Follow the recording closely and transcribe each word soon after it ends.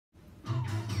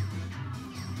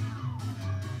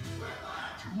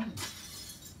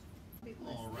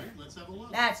All right, let's have a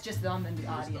look. That's just them in the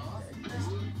First audience. off, the perfect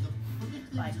thing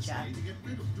Live to chat. say to get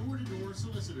rid of door-to-door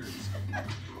solicitors.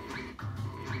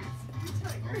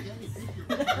 Okay, pick your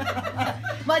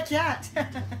My cat. Come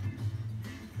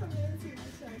in and see my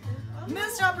tiger. Oh.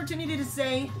 Missed opportunity to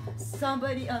say,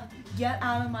 somebody, get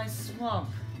out of my swamp.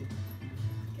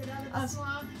 Get out of the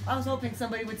swamp. I was hoping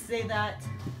somebody would say that.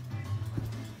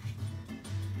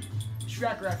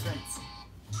 Shrek reference.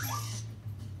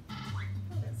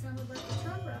 Oh, that sounded like a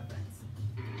Trump reference.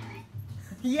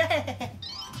 Yeah.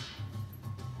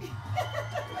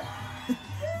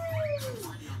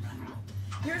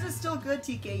 Yours is still good,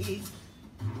 TKE.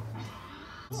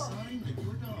 sign that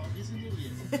your dog is an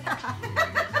idiot.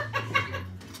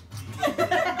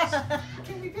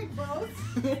 Can we pick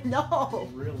both? No.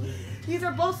 Really? These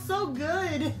are both so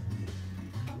good.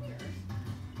 Come here.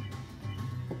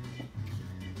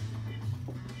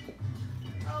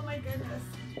 Oh my goodness.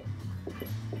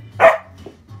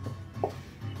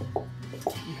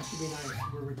 You have to be nice.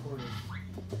 We're recording.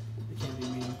 You can't be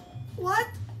mean. What?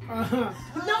 Uh-huh.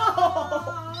 No.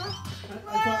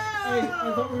 Aw.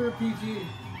 I thought we were PG.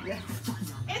 Yes.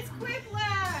 It's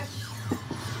Quiplash.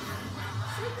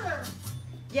 Super.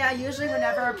 Yeah, usually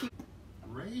whenever people.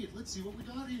 Great, let's see what we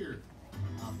got here.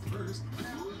 Up first,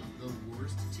 the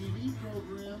worst TV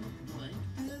program, Blank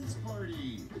Dance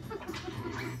Party.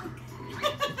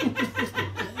 Okay,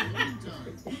 done.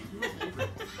 Your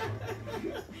favorite.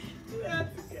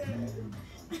 That's good.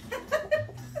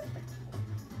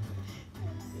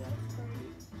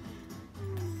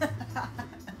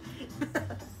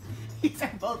 These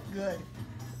are both good.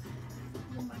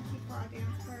 The monkey paw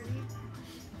dance party.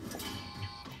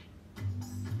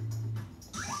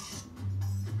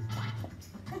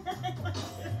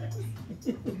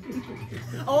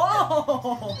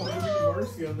 Oh! I need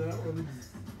Marcy on that one.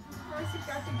 Of course, you've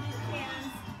got the geek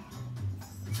cans.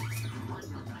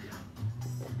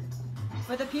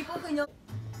 For the people who know.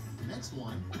 Next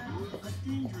one, a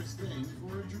dangerous thing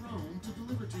for a drone to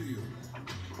deliver to you.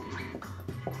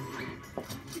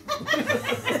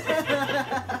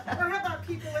 Or how about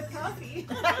people with coffee?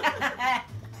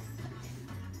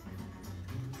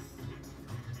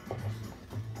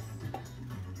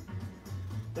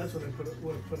 That's what I put it.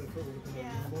 What I put it for.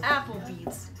 Yeah.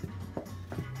 Applebee's.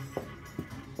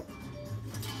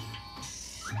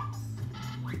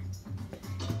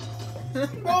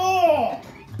 Oh!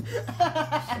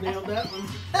 Nailed that one.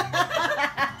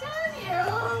 Darn you!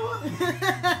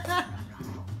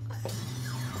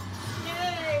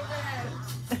 Yay, red.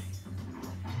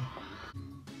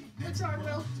 What's wrong,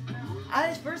 Will?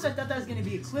 At first, I thought that was going to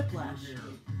be a Quiplash.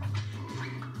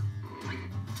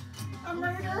 A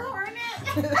murder hornet?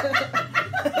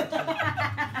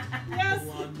 Yes.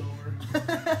 Lawnmower.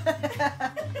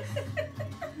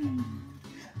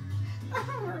 A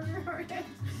murder hornet.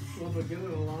 Well, but give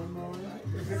it a lawnmower.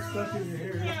 If it's stuck in your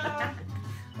hair. Yeah.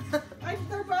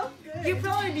 They're both good. You'd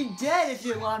probably be dead if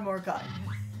your lawnmower caught.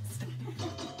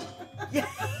 Yeah.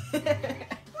 That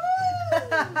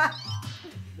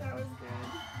was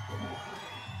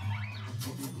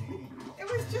good. It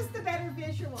was just the better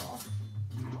visual.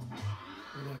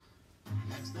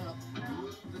 Next up,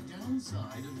 the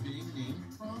downside of being named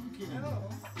Prom King. Oh.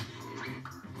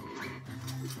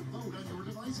 Vote on your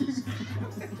devices.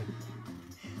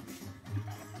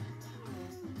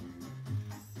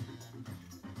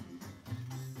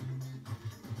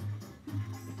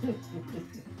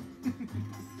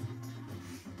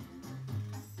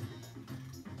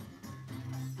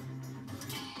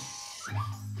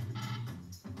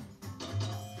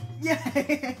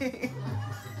 Yay!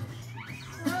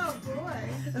 Oh boy.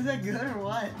 Is that good or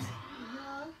what?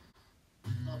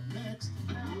 Yeah. Up next,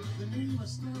 the name a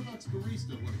Starbucks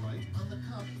barista would write on the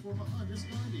cup for Mahatma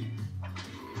Gandhi.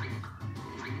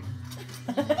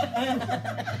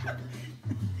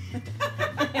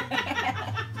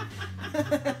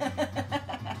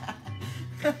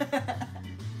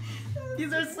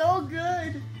 These are so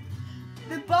good.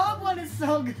 The Bob one is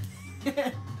so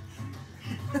good.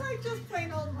 I like just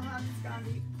plain old Mahatma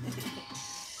Gandhi.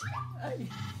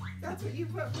 That's what you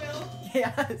put, Will?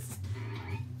 Yes.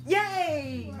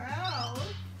 Yay! Wow.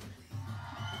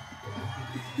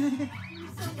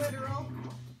 So literal.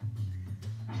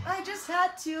 I just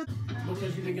had to.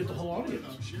 Because you didn't get the whole audience.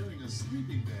 I'm sharing a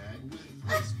sleeping bag with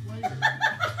this player.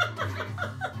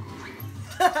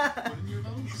 Put in your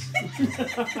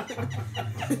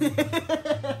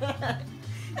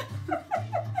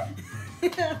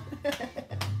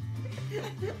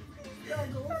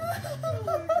Struggles. Oh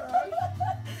my gosh.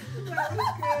 That was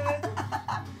good.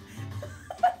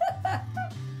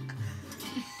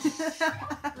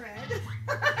 Red.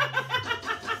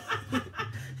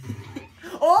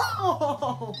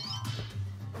 Oh!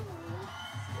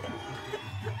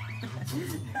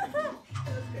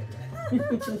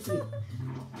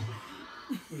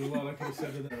 There's a lot I could have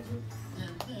said to that.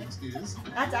 And next is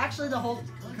That's actually the whole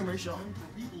commercial.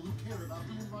 for people who care about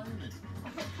the environment.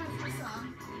 Country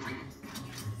song.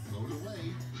 Float away.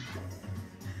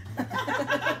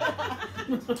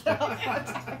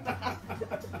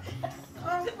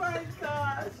 Oh my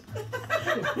gosh.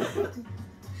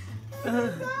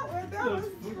 That was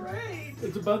great.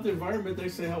 It's about the environment. They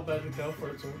say how bad the cow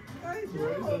farts are. I know.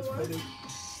 Right? That's funny.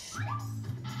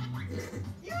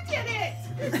 You did it!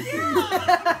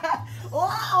 Yeah!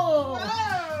 Whoa!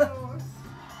 Whoa!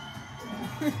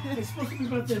 It's supposed to be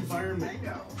about the I environment.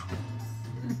 know.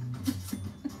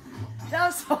 That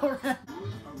was so rad.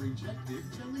 A rejected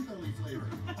Jelly Belly flavor.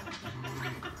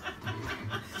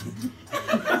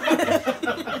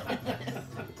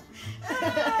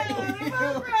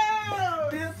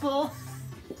 Pimple.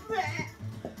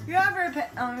 You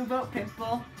ever vote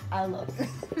Pimple? I love it.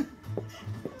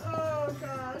 Oh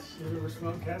gosh. Have you ever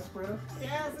smelled cat's breath?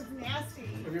 Yes, it's nasty.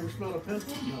 Have you ever smelled a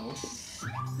pimple? No.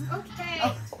 Okay.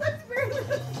 Let's bring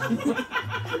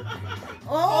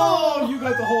Oh, you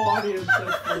got the whole audience.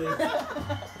 That's funny.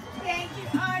 Thank you,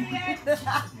 audience.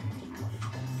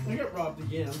 I got robbed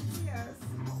again. Yes.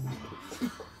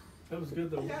 That was good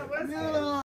though. That was good. No.